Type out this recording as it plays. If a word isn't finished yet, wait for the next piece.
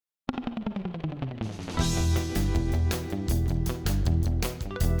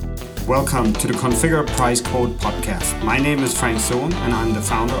Welcome to the Configure Price Quote podcast. My name is Frank Sohn and I'm the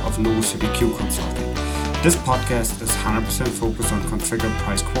founder of Novo CPQ Consulting. This podcast is 100% focused on Configure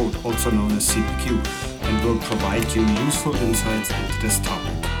Price Quote, also known as CPQ, and will provide you useful insights into this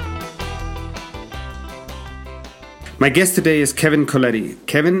topic. My guest today is Kevin Colletti.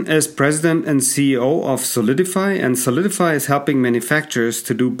 Kevin is president and CEO of Solidify, and Solidify is helping manufacturers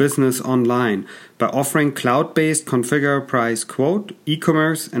to do business online by offering cloud-based configure price quote,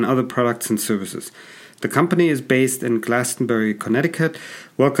 e-commerce, and other products and services. The company is based in Glastonbury, Connecticut.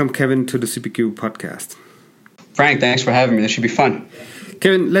 Welcome, Kevin, to the CPQ podcast. Frank, thanks for having me. This should be fun.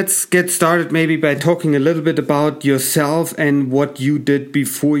 Kevin, let's get started maybe by talking a little bit about yourself and what you did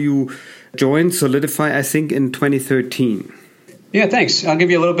before you joined Solidify, I think, in 2013. Yeah, thanks. I'll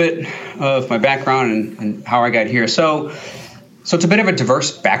give you a little bit of my background and how I got here. So it's a bit of a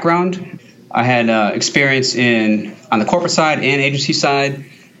diverse background. I had experience on the corporate side and agency side.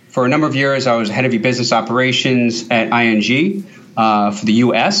 For a number of years, I was head of business operations at ING for the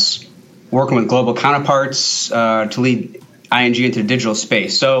U.S., working with global counterparts to lead ING into the digital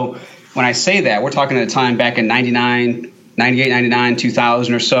space. So when I say that, we're talking at a time back in 98, 99,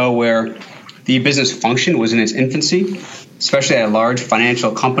 2000 or so, where the business function was in its infancy, especially at a large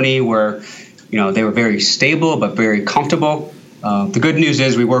financial company where, they were very stable but very comfortable. The good news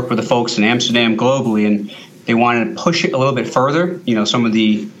is we work with the folks in Amsterdam globally, and they wanted to push it a little bit further, some of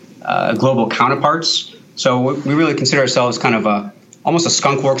the global counterparts. So we really consider ourselves kind of almost a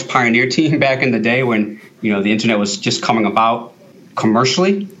skunkworks pioneer team back in the day when, the internet was just coming about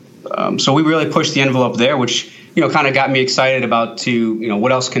commercially. So we really pushed the envelope there, which kind of got me excited about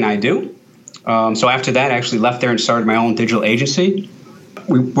what else can I do? So after that, I actually left there and started my own digital agency.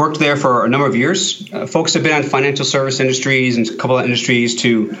 We worked there for a number of years. Folks have been on financial service industries and a couple of industries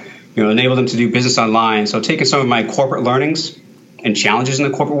to, enable them to do business online. So taking some of my corporate learnings and challenges in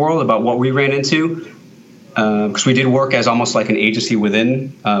the corporate world about what we ran into, because we did work as almost like an agency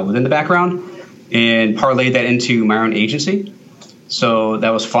within the background, and parlayed that into my own agency. So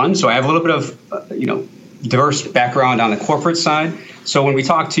that was fun. So I have a little bit of, diverse background on the corporate side. So when we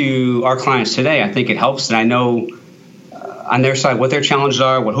talk to our clients today, I think it helps that I know on their side what their challenges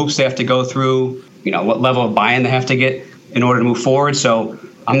are, what hoops they have to go through, what level of buy-in they have to get in order to move forward. So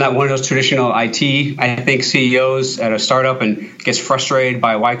I'm not one of those traditional IT, I think, CEOs at a startup and gets frustrated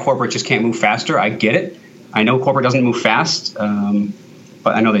by why corporate just can't move faster. I get it. I know corporate doesn't move fast,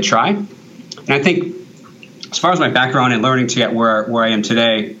 but I know they try. And I think as far as my background and learning to get where I am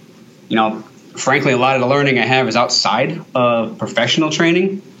today, frankly, a lot of the learning I have is outside of professional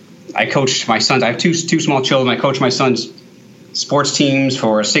training. I coach my sons. I have two small children. I coach my sons' sports teams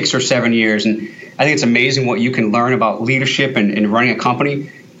for 6 or 7 years. And I think it's amazing what you can learn about leadership and running a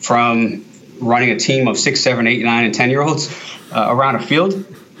company from running a team of 6, 7, 8, 9, and 10-year-olds around a field,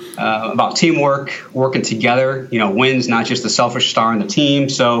 about teamwork, working together, wins, not just the selfish star in the team.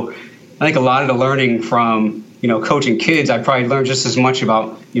 So I think a lot of the learning from coaching kids, I probably learned just as much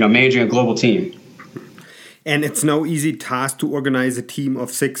about, managing a global team. And it's no easy task to organize a team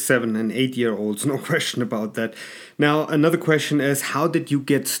of 6, 7, and 8-year-olds. No question about that. Now, another question is, how did you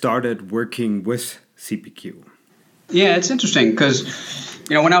get started working with CPQ? Yeah, it's interesting because,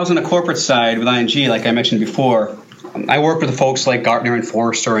 when I was on the corporate side with ING, like I mentioned before, I worked with the folks like Gartner and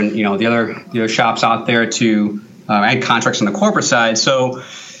Forrester and, the other shops out there I had contracts on the corporate side. So,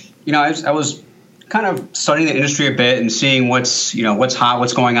 I was kind of studying the industry a bit and seeing what's hot,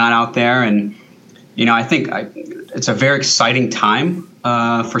 what's going on out there. And, I think it's a very exciting time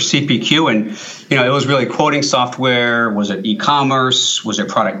for CPQ. And, it was really quoting software. Was it e-commerce? Was it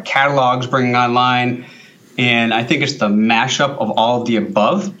product catalogs bringing online? And I think it's the mashup of all of the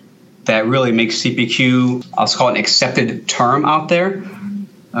above that really makes CPQ, I'll call it an accepted term out there.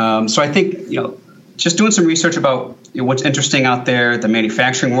 So I think, just doing some research about what's interesting out there, the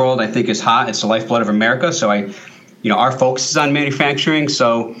manufacturing world, I think is hot. It's the lifeblood of America. So our focus is on manufacturing.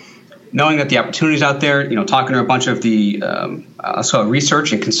 So knowing that the opportunities out there, talking to a bunch of the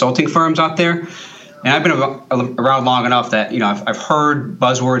research and consulting firms out there. And I've been around long enough that, I've heard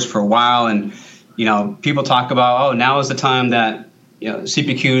buzzwords for a while, and, people talk about, now is the time that,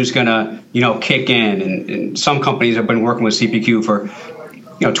 CPQ is going to, kick in. And some companies have been working with CPQ for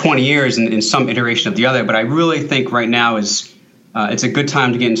 20 years in some iteration of the other. But I really think right now it's a good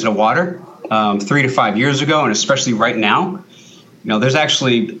time to get into the water. 3 to 5 years ago, and especially right now, there's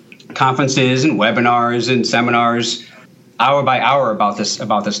actually conferences and webinars and seminars hour by hour about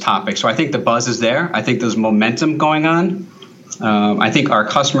this topic. So I think the buzz is there. I think there's momentum going on. I think our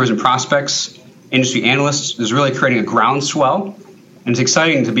customers and prospects, industry analysts, is really creating a groundswell And it's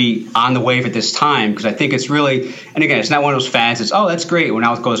exciting to be on the wave at this time because I think it's really, and again, it's not one of those fads that's, oh, that's great when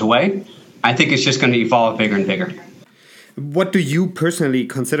now it goes away. I think it's just going to evolve bigger and bigger. What do you personally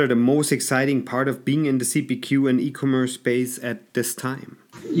consider the most exciting part of being in the CPQ and e-commerce space at this time?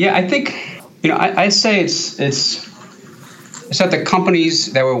 Yeah, I think, I'd say it's that the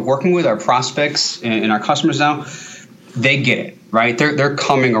companies that we're working with, our prospects and our customers now, they get it, right? They're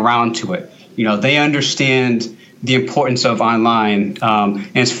coming around to it. They understand the importance of online. And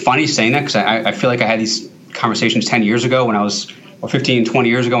it's funny saying that because I feel like I had these conversations 10 years ago or 15, 20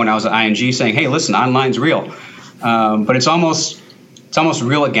 years ago when I was at ING saying, hey, listen, online's real. But it's almost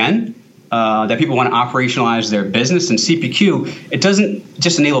real again, that people want to operationalize their business. And CPQ, it doesn't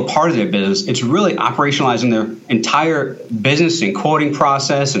just enable part of their business. It's really operationalizing their entire business and quoting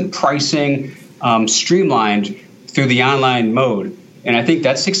process and pricing streamlined through the online mode. And I think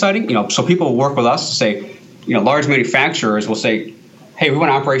that's exciting. So people will work with us to say, large manufacturers will say, hey, we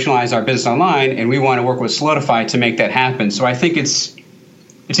want to operationalize our business online and we want to work with Solidify to make that happen. So I think it's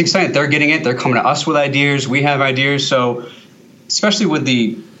exciting. They're getting it. They're coming to us with ideas. We have ideas. So especially with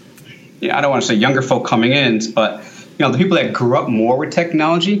the, I don't want to say younger folk coming in, but the people that grew up more with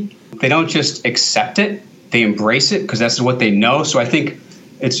technology, they don't just accept it. They embrace it because that's what they know. So I think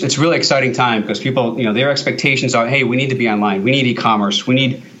it's really exciting time because people, their expectations are, hey, we need to be online. We need e-commerce. We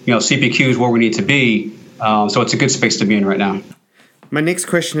need, CPQs where we need to be. So it's a good space to be in right now. My next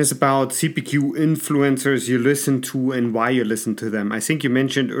question is about CPQ influencers you listen to and why you listen to them. I think you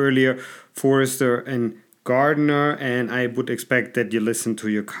mentioned earlier Forrester and Gartner, and I would expect that you listen to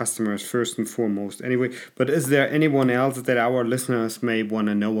your customers first and foremost anyway. But is there anyone else that our listeners may want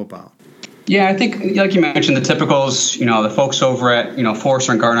to know about? Yeah, I think, like you mentioned, the typicals, the folks over at,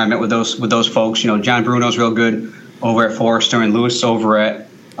 Forrester and Gartner, I met with those folks. John Bruno's real good over at Forrester and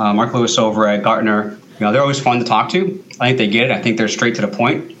Mark Lewis over at Gartner. They're always fun to talk to. I think they get it. I think they're straight to the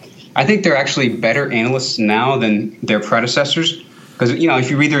point. I think they're actually better analysts now than their predecessors because, if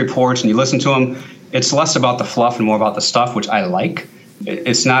you read the reports and you listen to them, it's less about the fluff and more about the stuff, which I like.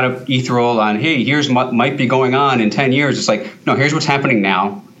 It's not an ethereal on, hey, here's what might be going on in 10 years. It's like, no, here's what's happening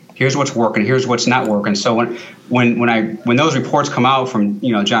now. Here's what's working. Here's what's not working. So when those reports come out from,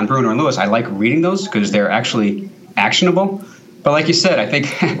 John Bruno and Lewis, I like reading those because they're actually actionable. But like you said, I think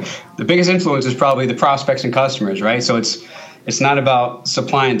the biggest influence is probably the prospects and customers, right? So it's not about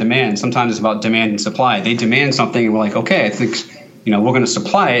supply and demand. Sometimes it's about demand and supply. They demand something, and we're like, okay, I think we're going to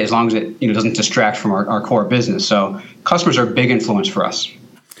supply it as long as it doesn't distract from our core business. So customers are a big influence for us.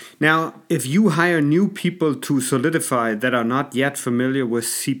 Now, if you hire new people to Solidify that are not yet familiar with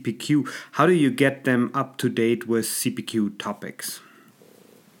CPQ, how do you get them up to date with CPQ topics?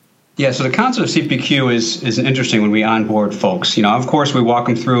 Yeah, so the concept of CPQ is interesting when we onboard folks. Of course, we walk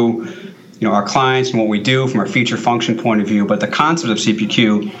them through, our clients and what we do from our feature function point of view. But the concept of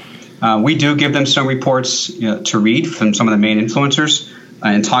CPQ, we do give them some reports to read from some of the main influencers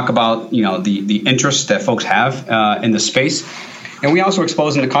and talk about, the interest that folks have in the space. And we also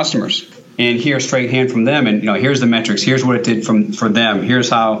expose them to customers and hear straight hand from them. And, here's the metrics. Here's what it did for them. Here's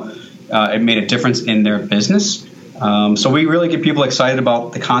how it made a difference in their business. So we really get people excited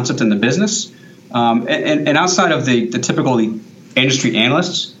about the concept and the business. And outside of the typical industry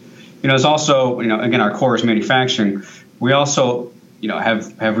analysts, there's also, again, our core is manufacturing. We also,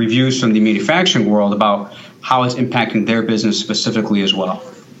 have reviews from the manufacturing world about how it's impacting their business specifically as well.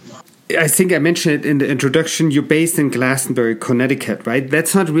 I think I mentioned it in the introduction. You're based in Glastonbury, Connecticut, right?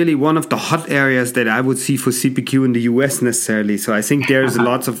 That's not really one of the hot areas that I would see for CPQ in the US necessarily. So I think there's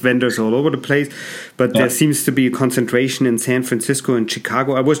lots of vendors all over the place, but there seems to be a concentration in San Francisco and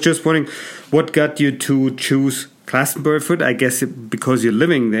Chicago. I was just wondering what got you to choose Glastonbury for it? I guess because you're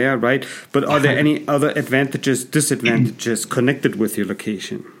living there, right? But are there any other advantages, disadvantages connected with your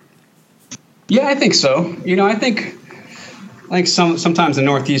location? Yeah, I think so. I think sometimes the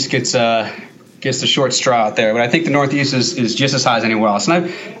Northeast gets the short straw out there, but I think the Northeast is just as high as anywhere else.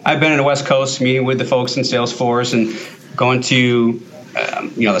 And I've been in the West Coast meeting with the folks in Salesforce and going to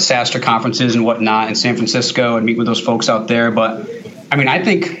the SaaStr conferences and whatnot in San Francisco and meet with those folks out there. But I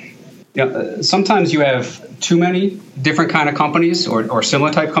think sometimes you have too many different kind of companies or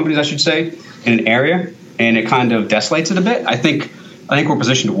similar type companies, I should say, in an area, and it kind of desolates it a bit. I think we're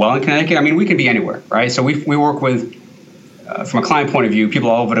positioned well in Connecticut. We can be anywhere, right? So we work with. From a client point of view, people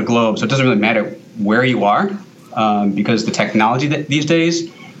all over the globe. So it doesn't really matter where you are because the technology these days.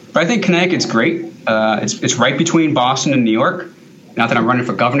 But I think Connecticut's great. It's right between Boston and New York. Not that I'm running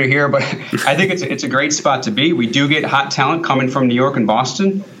for governor here, but I think it's a great spot to be. We do get hot talent coming from New York and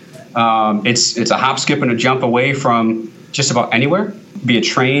Boston. It's a hop, skip, and a jump away from just about anywhere, be it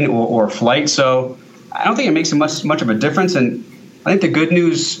train or flight. So I don't think it makes much of a difference. And I think the good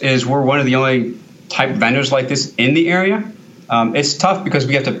news is we're one of the only type vendors like this in the area. It's tough because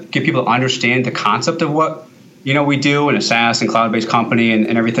we have to get people to understand the concept of what we do in a SaaS and cloud-based company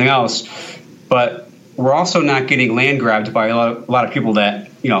and everything else. But we're also not getting land grabbed by a lot of people that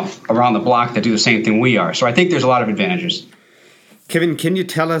around the block that do the same thing we are. So I think there's a lot of advantages. Kevin, can you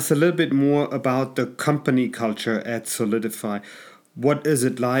tell us a little bit more about the company culture at Solidify? What is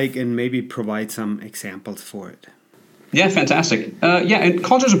it like, and maybe provide some examples for it? Yeah, fantastic. And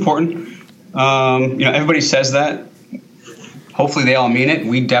culture is important. Everybody says that. Hopefully they all mean it.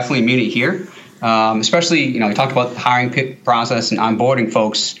 We definitely mean it here. Especially, we talked about the hiring process and onboarding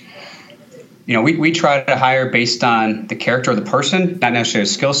folks. We try to hire based on the character of the person, not necessarily a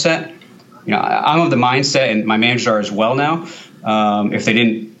skill set. I'm of the mindset, and my managers are as well now. If they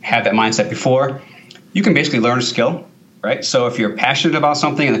didn't have that mindset before, you can basically learn a skill, right? So if you're passionate about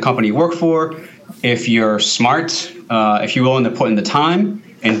something in the company you work for, if you're smart, if you're willing to put in the time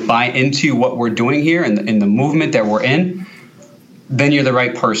and buy into what we're doing here and in the movement that we're in, then you're the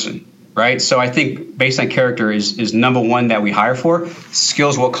right person, right? So I think based on character is number one that we hire for.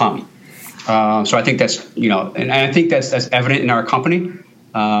 Skills will come. So I think that's, and I think that's evident in our company.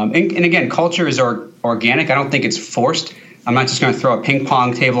 And again, culture is organic. I don't think it's forced. I'm not just going to throw a ping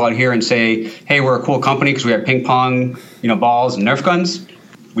pong table out here and say, hey, we're a cool company because we have ping pong, balls and Nerf guns.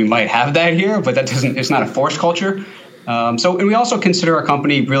 We might have that here, but it's not a forced culture. And we also consider our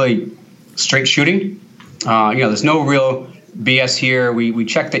company really straight shooting. There's no real BS here. We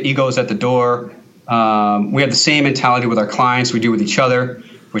check the egos at the door. We have the same mentality with our clients we do with each other.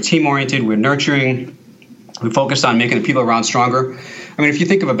 We're team-oriented. We're nurturing. We focus on making the people around stronger. I mean, if you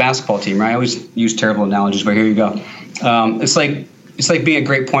think of a basketball team, right? I always use terrible analogies, but here you go. It's like being a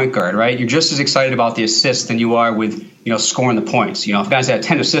great point guard, right? You're just as excited about the assists than you are with scoring the points. If guys had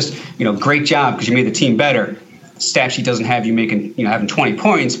 10 assists, great job because you made the team better. Stat sheet doesn't have you making having 20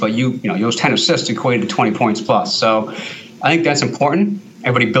 points, but those 10 assists equated to 20 points plus. So I think that's important.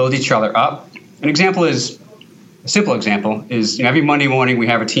 Everybody builds each other up. A simple example is every Monday morning we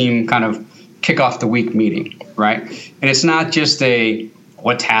have a team kind of kick off the week meeting, right? And it's not just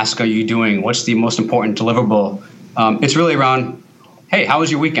what task are you doing? What's the most important deliverable? It's really around, hey, how was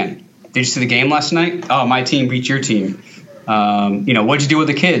your weekend? Did you see the game last night? Oh, my team beat your team. What'd you do with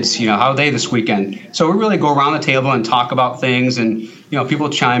the kids? How are they this weekend? So we really go around the table and talk about things, and people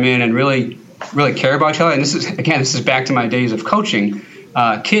chime in and really, really care about each other. And this is back to my days of coaching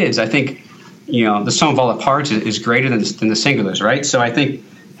kids. I think the sum of all the parts is greater than the singulars, right? So I think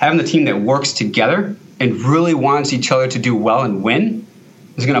having the team that works together and really wants each other to do well and win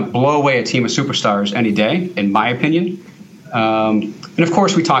is going to blow away a team of superstars any day, in my opinion. And of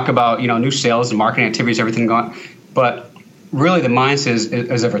course, we talk about new sales and marketing activities, everything going on, but really the mindset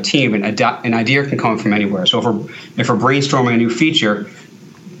is of a team, and an idea can come from anywhere. So if we're brainstorming a new feature,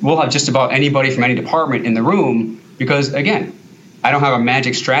 we'll have just about anybody from any department in the room because, again, I don't have a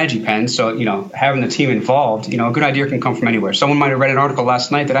magic strategy pen, so having the team involved, a good idea can come from anywhere. Someone might have read an article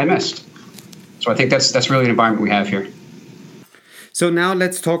last night that I missed. So I think that's really an environment we have here. So now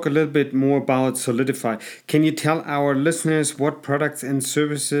let's talk a little bit more about Solidify. Can you tell our listeners what products and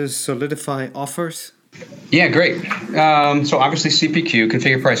services Solidify offers? Yeah, great. So obviously CPQ,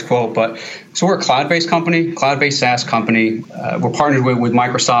 configure, price, quote, so we're a cloud-based company, cloud-based SaaS company. We're partnered with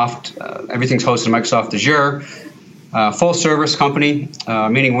Microsoft. Everything's hosted in Microsoft Azure. Full service company,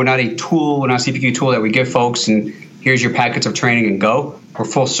 meaning we're not a tool, we're not a CPQ tool that we give folks and here's your packets of training and go. We're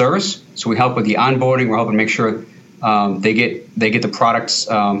full service, so we help with the onboarding. We're helping make sure they get the products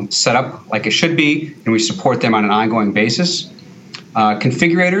set up like it should be, and we support them on an ongoing basis.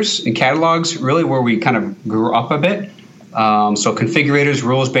 Configurators and catalogs, really where we kind of grew up a bit. So configurators,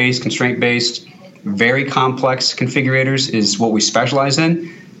 rules-based, constraint-based, very complex configurators is what we specialize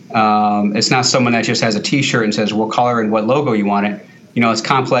in. It's not someone that just has a T-shirt and says what color and what logo you want it. It's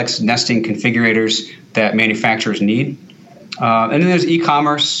complex nesting configurators that manufacturers need. And then there's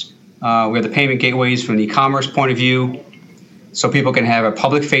e-commerce. We have the payment gateways from the e-commerce point of view, so people can have a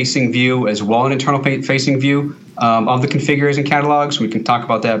public-facing view as well as an internal-facing view of the configurators and catalogs. We can talk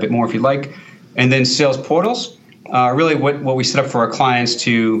about that a bit more if you'd like. And then sales portals, really what we set up for our clients for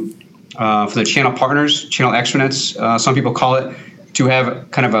the channel partners, channel extranets, some people call it, to have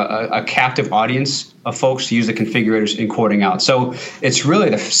kind of a captive audience of folks to use the configurators in quoting out. So it's really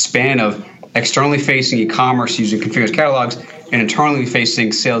the span of externally facing e-commerce using configurators catalogs and internally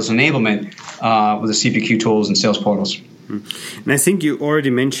facing sales enablement with the CPQ tools and sales portals. And I think you already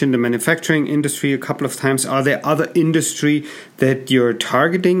mentioned the manufacturing industry a couple of times. Are there other industry that you're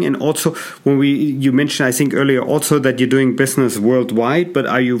targeting? And also, you mentioned, I think earlier also that you're doing business worldwide, but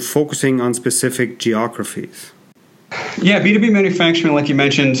are you focusing on specific geographies? Yeah, B2B manufacturing, like you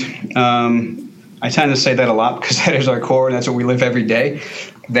mentioned, I tend to say that a lot because that is our core and that's what we live every day.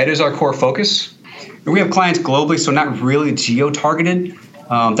 That is our core focus. We have clients globally, so not really geo-targeted.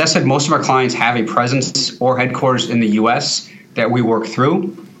 That said, most of our clients have a presence or headquarters in the U.S. that we work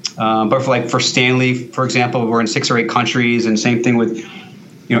through. But for Stanley, for example, we're in 6 or 8 countries, and same thing with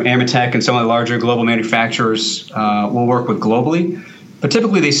Amitech and some of the larger global manufacturers we'll work with globally. But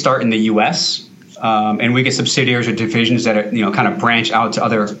typically they start in the U.S. And we get subsidiaries or divisions that are, kind of branch out to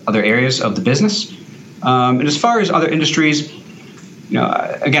other areas of the business. And as far as other industries,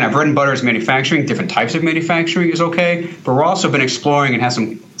 again, our bread and butter is manufacturing. Different types of manufacturing is okay, but we're also been exploring and have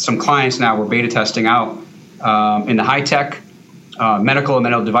some clients now we're beta testing out in the high tech, medical and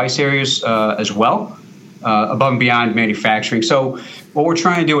medical device areas as well, above and beyond manufacturing. So what we're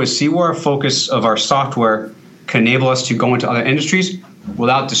trying to do is see where our focus of our software can enable us to go into other industries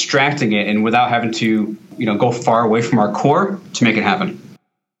without distracting it and without having to go far away from our core to make it happen.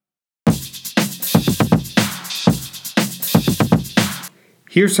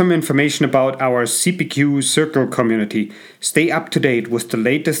 Here's some information about our CPQ Circle community. Stay up to date with the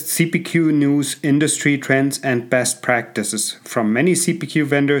latest CPQ news, industry trends, and best practices from many CPQ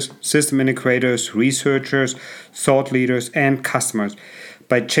vendors, system integrators, researchers, thought leaders, and customers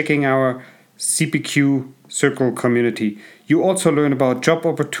by checking our CPQ Circle community. You also learn about job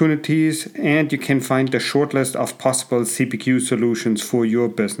opportunities, and you can find the shortlist of possible CPQ solutions for your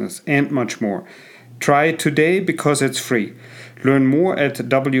business and much more. Try it today because it's free. Learn more at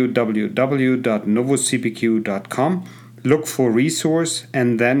www.novocpq.com. Look for resource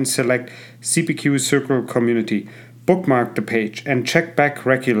and then select CPQ Circle Community. Bookmark the page and check back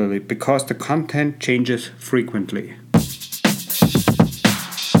regularly because the content changes frequently.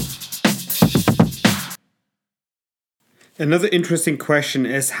 Another interesting question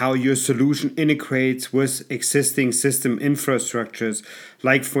is how your solution integrates with existing system infrastructures,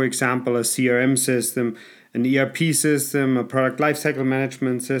 like, for example, a CRM system, an ERP system, a product lifecycle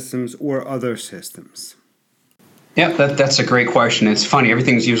management systems, or other systems. Yeah, that's a great question. It's funny.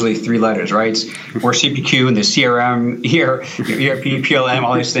 Everything's usually 3 letters, right? We're CPQ and the CRM, ERP, PLM,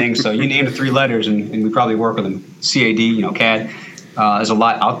 all these things. So you name the 3 letters, and we probably work with them. CAD, CAD. There's a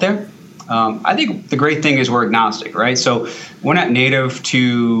lot out there. I think the great thing is we're agnostic, right? So we're not native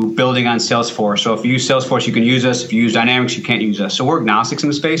to building on Salesforce. So if you use Salesforce, you can use us. If you use Dynamics, you can't use us. So we're agnostics in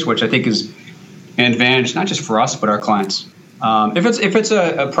the space, which I think is an advantage, not just for us, but our clients. If it's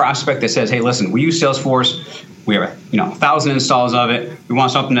a prospect that says, hey, listen, we use Salesforce. We have 1,000 installs of it. We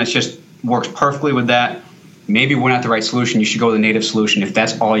want something that just works perfectly with that. Maybe we're not the right solution. You should go with a native solution if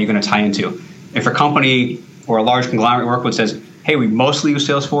that's all you're going to tie into. If a company or a large conglomerate work with says, hey, we mostly use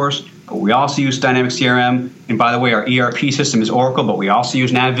Salesforce, but we also use Dynamics CRM. And by the way, our ERP system is Oracle, but we also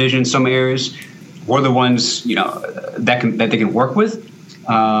use NavVision in some areas. We're the ones that they can work with.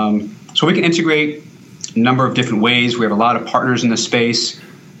 So we can integrate a number of different ways. We have a lot of partners in this space.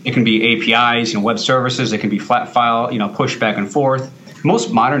 It can be APIs, web services. It can be flat file, push back and forth.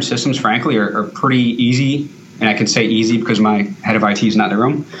 Most modern systems, frankly, are pretty easy. And I can say easy because my head of IT is not in the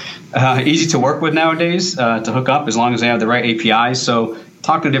room. Easy to work with nowadays to hook up as long as they have the right APIs. So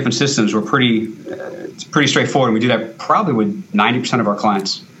talking to different systems, it's pretty straightforward. And we do that probably with 90% of our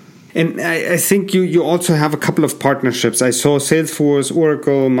clients. And I think you also have a couple of partnerships. I saw Salesforce,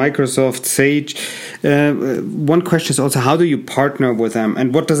 Oracle, Microsoft, Sage. One question is also, how do you partner with them?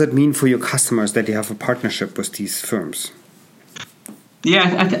 And what does it mean for your customers that you have a partnership with these firms?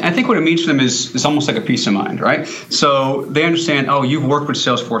 Yeah, I think what it means for them is almost like a peace of mind, right? So they understand, you've worked with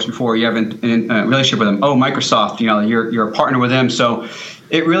Salesforce before, you have a relationship with them. Oh, Microsoft, you're a partner with them. So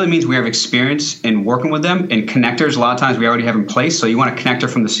it really means we have experience in working with them. And connectors, a lot of times we already have in place. So you want a connector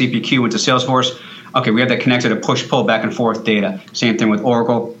from the CPQ into Salesforce. Okay, we have that connector to push, pull, back and forth data. Same thing with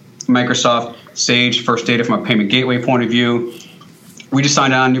Oracle, Microsoft, Sage, First Data from a payment gateway point of view. We just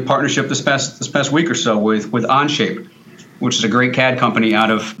signed on a new partnership this past week or so with Onshape, which is a great CAD company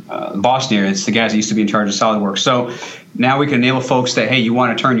out of Boston area. It's the guys that used to be in charge of SolidWorks. So now we can enable folks that, hey, you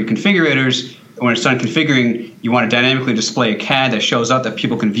want to turn your configurators, when it's done configuring, you want to dynamically display a CAD that shows up that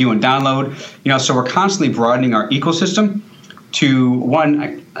people can view and download. So we're constantly broadening our ecosystem to,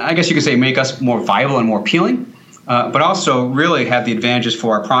 one, I guess you could say, make us more viable and more appealing, but also really have the advantages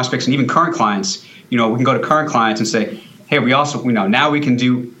for our prospects and even current clients. We can go to current clients and say, hey, we also, now we can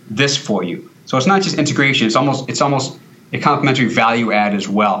do this for you. So it's not just integration. It's almost a complementary value add as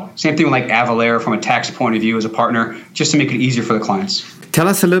well. Same thing with like Avalara from a tax point of view as a partner, just to make it easier for the clients. Tell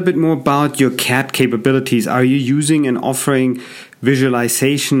us a little bit more about your CAD capabilities. Are you using and offering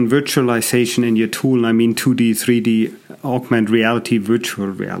visualization, virtualization in your tool? I mean 2D, 3D, augmented reality, virtual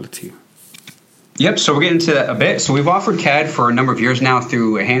reality. Yep, so we're getting into that a bit. So we've offered CAD for a number of years now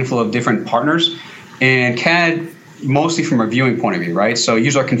through a handful of different partners, and CAD mostly from a viewing point of view, right? So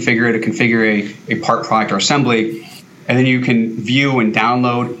use our configurator to configure a part, product, or assembly, and then you can view and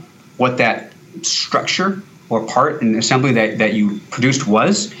download what that structure or part and assembly that you produced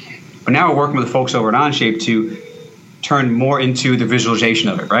was. But now we're working with the folks over at Onshape to turn more into the visualization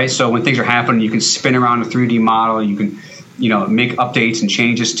of it, right? So when things are happening, you can spin around a 3D model, you can, make updates and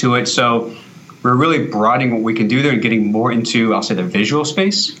changes to it. So we're really broadening what we can do there and getting more into, I'll say, the visual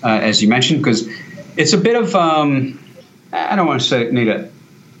space, as you mentioned, because it's a bit of, I don't want to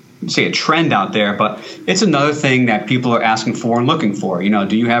say a trend out there, but it's another thing that people are asking for and looking for.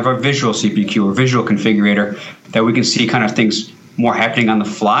 Do you have a visual CPQ or visual configurator that we can see kind of things more happening on the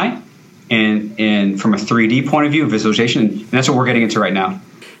fly and from a 3D point of view, visualization, and that's what we're getting into right now.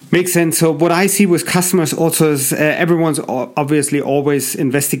 Makes sense. So what I see with customers also is everyone's obviously always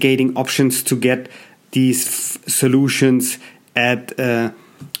investigating options to get these solutions at a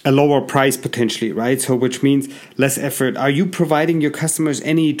lower price potentially, right? So which means less effort. Are you providing your customers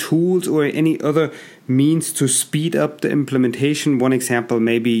any tools or any other means to speed up the implementation? One example,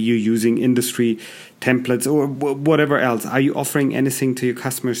 maybe you using industry templates or whatever else. Are you offering anything to your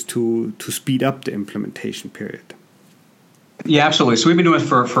customers to speed up the implementation period? Yeah, absolutely. So we've been doing it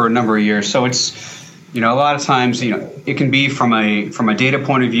for a number of years. So it's, a lot of times, it can be from a data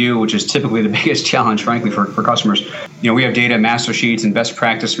point of view, which is typically the biggest challenge, frankly, for customers. We have data master sheets and best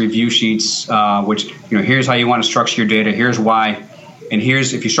practice review sheets, which, here's how you want to structure your data. Here's why. And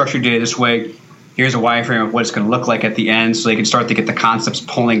here's, if you structure your data this way, here's a wireframe of what it's going to look like at the end. So they can start to get the concepts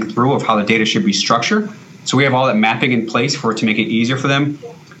pulling through of how the data should be structured. So we have all that mapping in place for it to make it easier for them.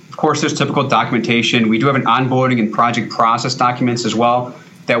 Of course, there's typical documentation. We do have an onboarding and project process documents as well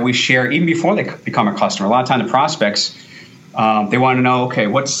that we share even before they become a customer. A lot of time the prospects, they want to know, okay,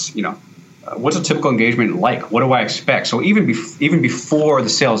 what's a typical engagement like? What do I expect? So even before the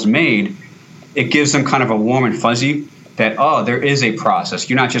sale is made, it gives them kind of a warm and fuzzy that, there is a process.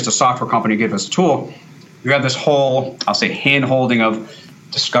 You're not just a software company, give us a tool. You have this whole, I'll say, hand-holding of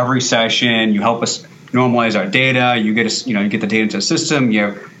discovery session. You help us normalize our data. You get us, you get the data into the system. You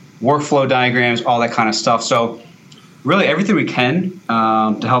have workflow diagrams, all that kind of stuff. So really everything we can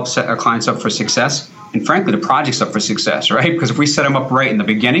to help set our clients up for success, and frankly, the project's up for success, right? Because if we set them up right in the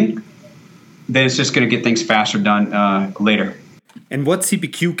beginning, then it's just going to get things faster done later. And what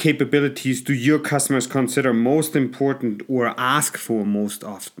CPQ capabilities do your customers consider most important or ask for most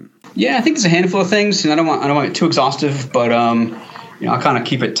often? Yeah, I think there's a handful of things, and I don't want it too exhaustive, but I'll kind of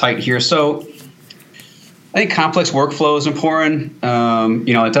keep it tight here. So I think complex workflow is important.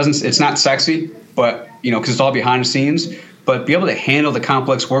 It's not sexy, but because it's all behind the scenes. But be able to handle the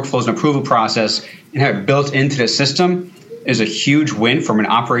complex workflows and approval process and have it built into the system is a huge win from an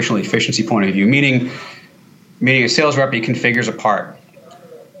operational efficiency point of view. Meaning a sales rep, he configures a part.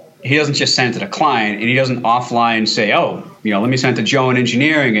 He doesn't just send it to the client, and he doesn't offline say, let me send it to Joe in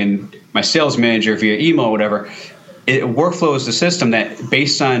engineering and my sales manager via email or whatever. It workflows the system that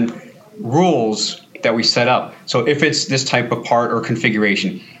based on rules that we set up. So if it's this type of part or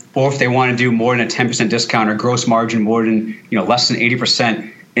configuration, or if they want to do more than a 10% discount or gross margin more than less than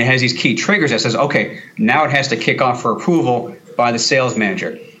 80%, it has these key triggers that says, okay, now it has to kick off for approval by the sales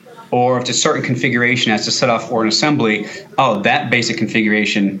manager. Or if it's a certain configuration has to set off for an assembly, that basic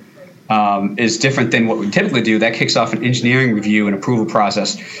configuration is different than what we typically do. That kicks off an engineering review and approval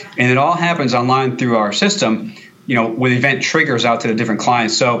process. And it all happens online through our system, with event triggers out to the different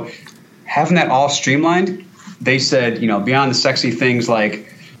clients. So having that all streamlined, they said, beyond the sexy things like,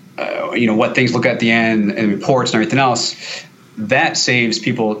 what things look at the end and reports and everything else, that saves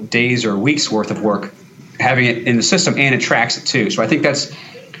people days or weeks worth of work having it in the system, and it tracks it too. So I think that's,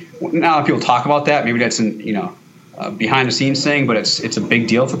 not a lot of people talk about that. Maybe that's behind the scenes thing, but it's a big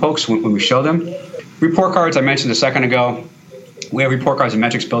deal for folks when we show them. Report cards, I mentioned a second ago. We have report cards and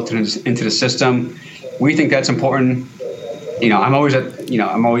metrics built into the system. We think that's important. I'm always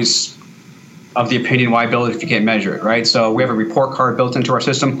of the opinion, why build it if you can't measure it, right? So we have a report card built into our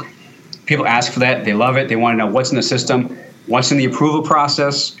system. People ask for that. They love it. They want to know what's in the system, what's in the approval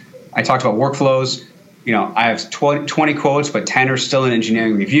process. I talked about workflows. I have 20 quotes, but 10 are still in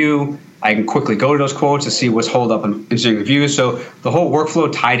engineering review. I can quickly go to those quotes to see what's holed up in engineering review. So the whole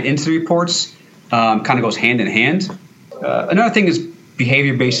workflow tied into the reports kind of goes hand in hand. Another thing is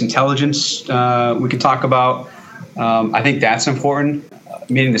behavior-based intelligence we can talk about. I think that's important.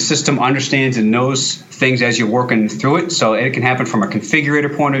 Meaning the system understands and knows things as you're working through it. So it can happen from a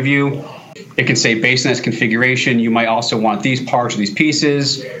configurator point of view. It can say, based on this configuration, you might also want these parts or these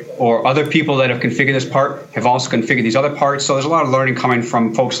pieces, or other people that have configured this part have also configured these other parts. So there's a lot of learning coming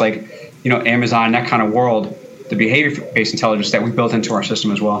from folks like Amazon, that kind of world, the behavior-based intelligence that we built into our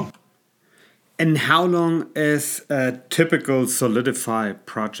system as well. And how long is a typical Solidify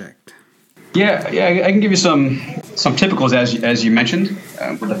project? Yeah, I can give you some typicals as you mentioned,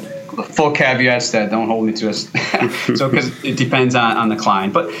 with the full caveats that don't hold me to us. So because it depends on the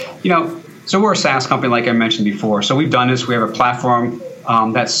client, but so we're a SaaS company, like I mentioned before. So we've done this. We have a platform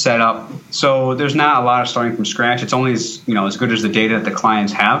that's set up. So there's not a lot of starting from scratch. It's only as good as the data that the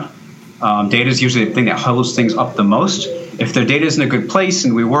clients have. Data is usually the thing that holds things up the most. If their data is in a good place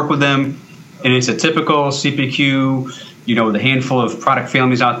and we work with them, and it's a typical CPQ, with a handful of product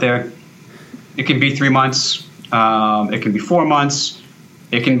families out there, it can be 3 months. It can be 4 months.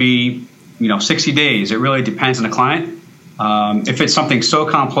 It can be 60 days. It really depends on the client. If it's something so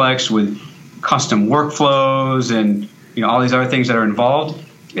complex with custom workflows and all these other things that are involved,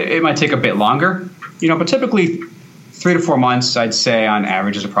 it might take a bit longer. But typically 3 to 4 months, I'd say, on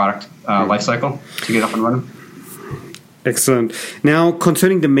average, is a product life cycle to get up and running. Excellent. Now,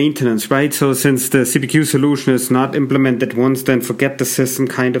 concerning the maintenance, right? So since the CPQ solution is not implemented once, then forget the system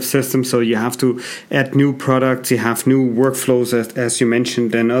kind of system. So you have to add new products, you have new workflows, as you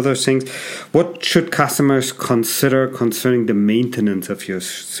mentioned, and other things. What should customers consider concerning the maintenance of your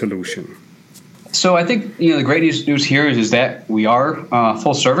solution? So I think the great news here is that we are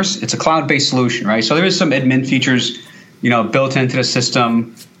full service. It's a cloud-based solution, right? So there is some admin features, built into the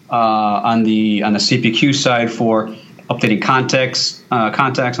system on the CPQ side for updating contacts.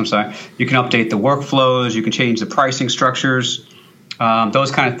 You can update the workflows. You can change the pricing structures.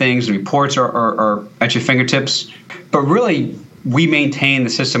 Those kind of things. The reports are at your fingertips. But really, we maintain the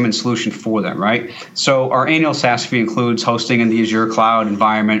system and solution for them, right? So our annual SaaS fee includes hosting in the Azure cloud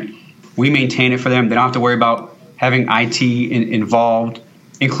environment. We maintain it for them. They don't have to worry about having IT involved.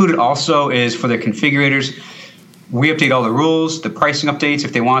 Included also is for the configurators. We update all the rules, the pricing updates.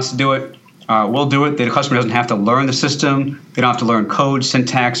 If they want us to do it, we'll do it. The customer doesn't have to learn the system. They don't have to learn code,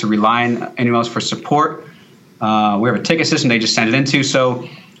 syntax, or rely on anyone else for support. We have a ticket system they just send it into. So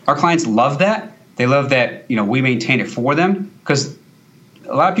our clients love that. They love that we maintain it for them, because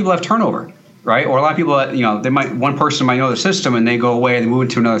a lot of people have turnover, right? Or a lot of people, one person might know the system and they go away and they move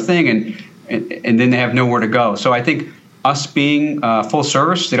into another thing and then they have nowhere to go. So I think us being full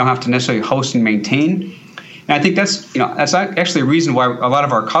service, they don't have to necessarily host and maintain. And I think that's actually a reason why a lot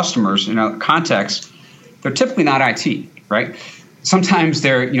of our customers, contacts, they're typically not IT, right? Sometimes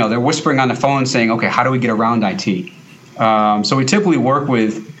they're whispering on the phone saying, okay, how do we get around IT? So we typically work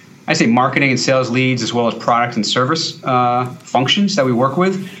with, I say, marketing and sales leads, as well as product and service functions that we work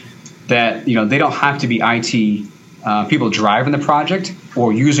with, that they don't have to be IT people driving the project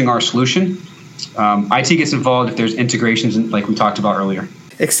or using our solution. IT gets involved if there's integrations, like we talked about earlier.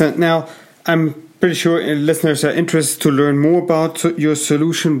 Excellent. Now, I'm pretty sure listeners are interested to learn more about your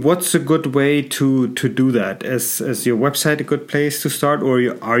solution. What's a good way to do that? Is your website a good place to start, or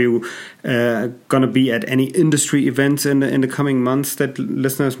are you going to be at any industry events in the coming months that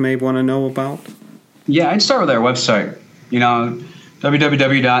listeners may want to know about? Yeah, I'd start with our website.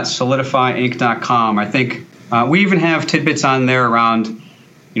 www.solidifyinc.com. I think we even have tidbits on there around,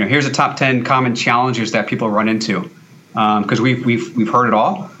 here's the top 10 common challenges that people run into, because we've heard it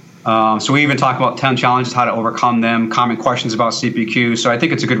all. So we even talk about 10 challenges, how to overcome them, common questions about CPQ. So I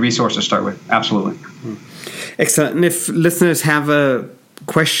think it's a good resource to start with. Absolutely. Excellent. And if listeners have a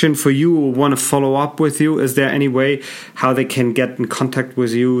question for you or want to follow up with you, is there any way how they can get in contact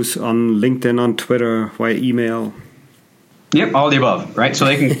with you on LinkedIn, on Twitter, via email? Yep, all the above, right? So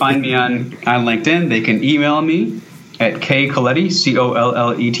they can find me on LinkedIn. They can email me at Colletti, Colletti,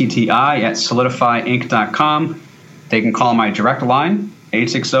 at solidifyinc.com. They can call my direct line,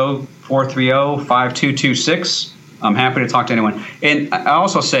 860-430-5226. I'm happy to talk to anyone. And I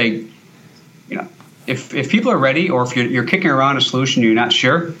also say, if people are ready, or if you're kicking around a solution you're not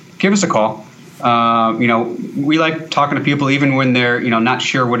sure, give us a call. We like talking to people even when they're not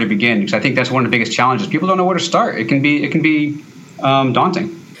sure where to begin, because I think that's one of the biggest challenges. People don't know where to start. It can be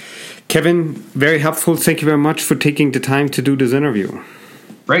daunting. Kevin, very helpful. Thank you very much for taking the time to do this interview.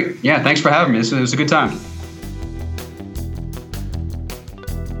 Great. Yeah, thanks for having me. It was a good time.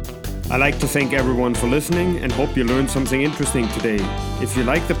 I'd like to thank everyone for listening and hope you learned something interesting today. If you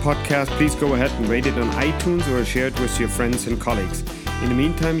like the podcast, please go ahead and rate it on iTunes or share it with your friends and colleagues. In the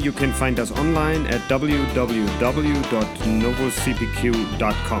meantime, you can find us online at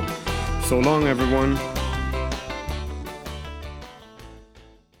www.novocpq.com. So long, everyone.